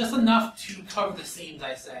 I have just enough to cover the seams,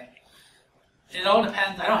 I say. It all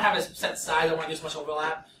depends. I don't have a set size. I don't want to do so much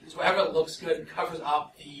overlap. It's whatever looks good and covers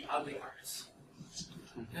up the ugly parts.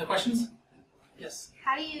 Any other questions? Yes.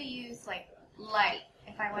 How do you use like light?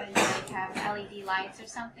 If I wanted to like have LED lights or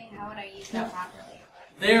something, how would I use that properly?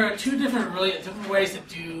 There are two different ways to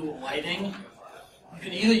do lighting. You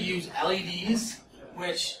can either use LEDs,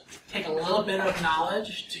 which take a little bit of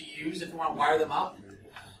knowledge to use if you want to wire them up,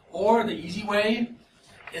 or the easy way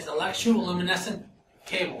is electroluminescent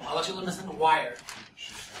cable, electroluminescent wire.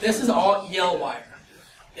 This is all EL wire.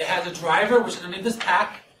 It has a driver, which is underneath this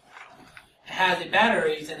pack. It has the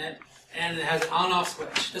batteries in it, and it has an on-off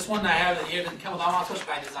switch. This one that I have here doesn't come with on-off switch,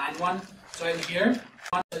 but I designed one. So in here,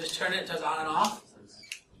 I just turn it, it turns on and off.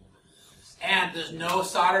 And there's no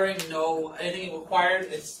soldering, no anything required.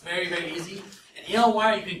 It's very, very easy. An EL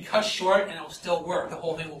wire you can cut short and it will still work. The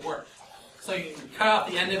whole thing will work. So you can cut off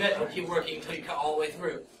the end of it and keep working until you cut all the way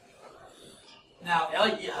through. Now,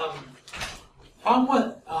 problem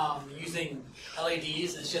with using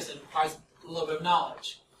LEDs is just it requires a little bit of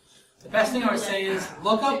knowledge. The best thing I would say is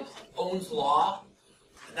look up Ohm's law,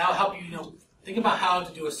 and that will help you, think about how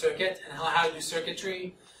to do a circuit and how to do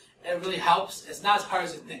circuitry. It really helps. It's not as hard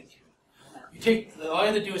as you think. All you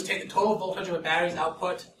have to do is take the total voltage of a battery's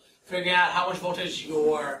output, figure out how much voltage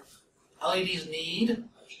your LEDs need,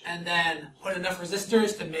 and then put enough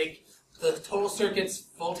resistors to make the total circuit's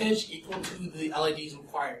voltage equal to the LEDs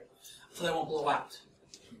required, so they won't blow out.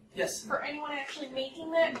 Yes? For anyone actually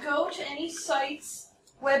making that, go to any site's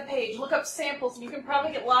webpage, look up samples, and you can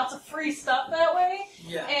probably get lots of free stuff that way.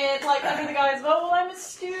 Yeah. And under the guise of, oh, well, I'm a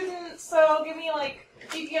student, so give me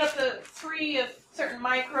you can get up to 3 of certain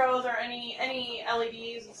micros or any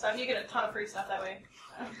LEDs and stuff. You get a ton of free stuff that way.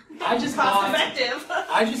 I just cost effective.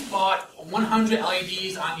 I just bought 100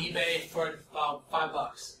 LEDs on eBay for about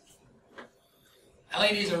 $5.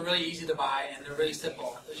 LEDs are really easy to buy and they're really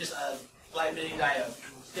simple. They're just a light emitting diode.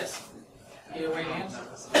 Yes. You raise your hands.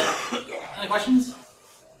 Any questions?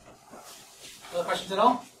 Other questions at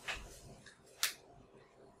all?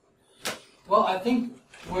 Well, I think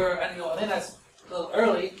I think that's a little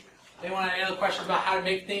early. Anyone have any other questions about how to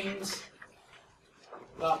make things?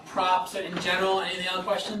 About props or in general? Any other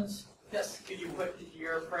questions? Yes? Could you put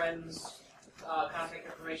your friend's contact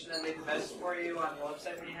information that made the best for you on the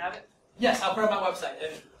website when you have it? Yes, I'll put it on my website.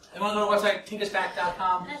 If you want to go to our website,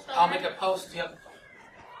 tinkersback.com, I'll make a post.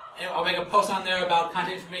 I'll make a post on there about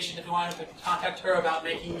contact information if you want to contact her about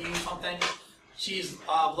making you something. She's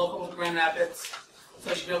local to Grand Rapids,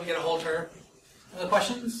 so she'll be able to get a hold of her. Other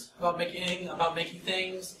questions about making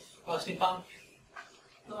things, about steampunk?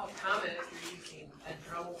 Well, comment if you're using a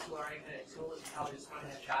dremel tool or any kind of tool, you probably just want to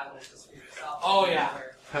have jogglers just for yourself. Oh, yeah.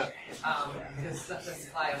 Because that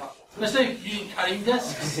doesn't fly well. Especially using cutting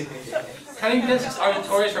discs. Cutting discs are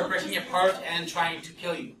notorious for breaking apart and trying to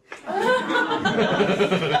kill you. Lovely.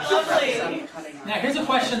 Now, here's a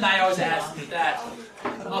question that I always ask that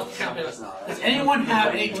most companies: does anyone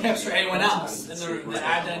have any tips for anyone else in the room that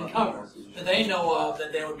I didn't cover that they know of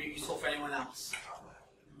that they would be useful for anyone else?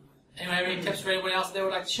 Anyone have any tips for anyone else that they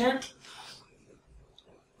would like to share?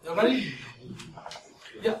 Nobody?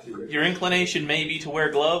 Yep. Your inclination may be to wear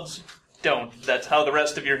gloves. Don't. That's how the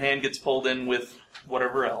rest of your hand gets pulled in with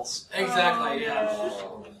whatever else. Exactly,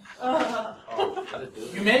 yeah.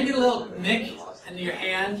 You may get a little nick in your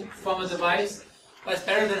hand from a device, but it's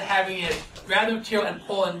better than having it grab the material and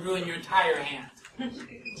pull and ruin your entire hand.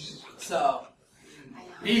 So,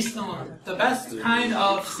 the best kind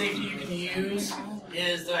of safety you can use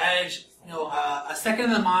is the edge. A second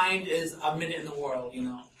in the mind is a minute in the world.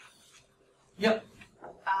 Yep.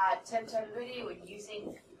 Tip to everybody when you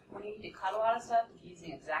need to cut a lot of stuff,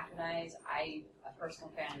 using X-Acto knives. I'm a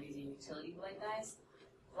personal fan of using utility blade knives.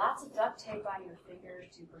 Lots of duct tape on your fingers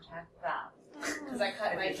to protect them. Because I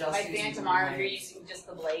cut my Phantom arm, you're using just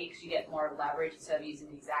the blade because you get more leverage instead of using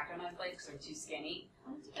the X-Acto knife blade because they're too skinny.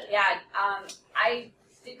 Yeah, I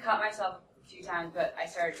did cut myself a few times, but I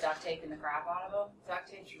started duct taping the crap out of them. Duct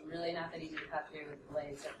tape's really not that easy to cut through with the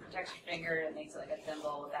blades. So it protects your finger and makes it like a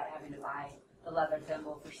thimble without having to buy the leather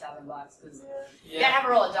thimble for $7 because you gotta have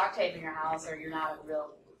a roll of duct tape in your house or you're not a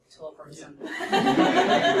real tool person.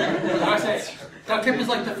 I say, duct tape is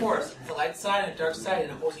like the force. It's a light side and a dark side,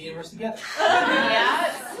 and it holds the universe together.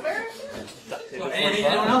 Yeah. So,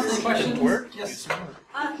 anyone else? Any questions? Yes.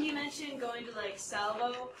 You mentioned going to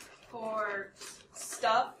Salvo for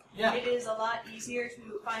stuff. Yeah. It is a lot easier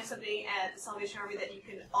to find something at the Salvation Army that you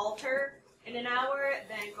can alter in an hour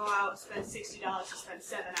than go out and spend $60 to spend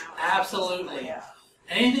 7 hours. Absolutely. Yeah.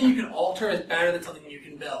 Anything you can alter is better than something you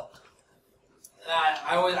can build.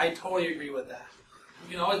 I totally agree with that.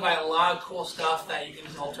 You can always buy a lot of cool stuff that you can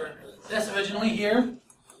just alter. This originally here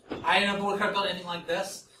I never would have built anything like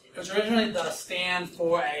this. It was originally the stand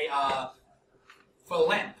for a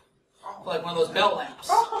lamp, for like one of those belt lamps.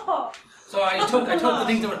 Oh. So I took the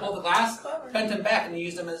things that would hold the glass, bent them back, and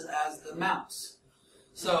used them as the mounts.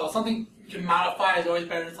 So something you can modify is always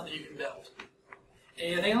better than something you can build.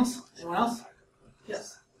 Anything else? Anyone else?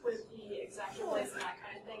 Yes. With the exacto blades and that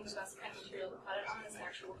kind of thing, the best kind of material to cut it on is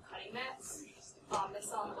actual cutting mats. They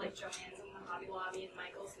sell them at like Joann's and the Hobby Lobby and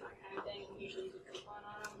Michael's and that kind of thing. We usually use a coupon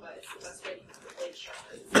on them, but it's the best way to keep the blades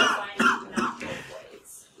sharper. It's designed to not kill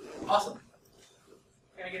blades. Awesome.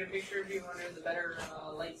 Can I get a picture of you under the better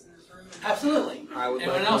lights in this room? Absolutely. I would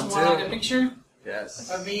Anyone like else one want to too. get a picture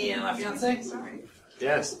Yes. of me and my fiance?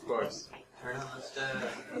 Yes, of course. Turn on the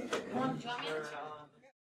stuff. Do you want me to? Turn on